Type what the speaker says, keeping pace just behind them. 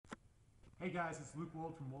Hey guys, it's Luke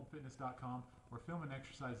Wold from WoldFitness.com. We're filming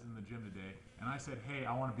exercises in the gym today, and I said, hey,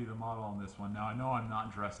 I want to be the model on this one. Now, I know I'm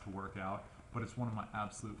not dressed to work out, but it's one of my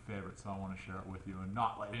absolute favorites, so I want to share it with you and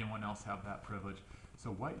not let anyone else have that privilege. So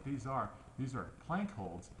what these are plank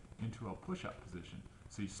holds into a push-up position.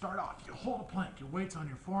 So you start off, you hold a plank, your weight's on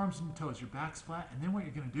your forearms and toes, your back's flat, and then what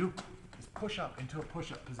you're going to do is push up into a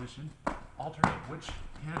push-up position, alternate which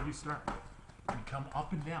hand you start with, and come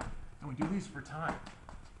up and down. And we do these for time.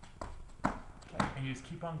 Okay, and you just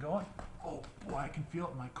keep on going. Oh boy, I can feel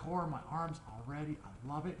it in my core, my arms already.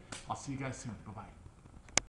 I love it. I'll see you guys soon. Bye-bye.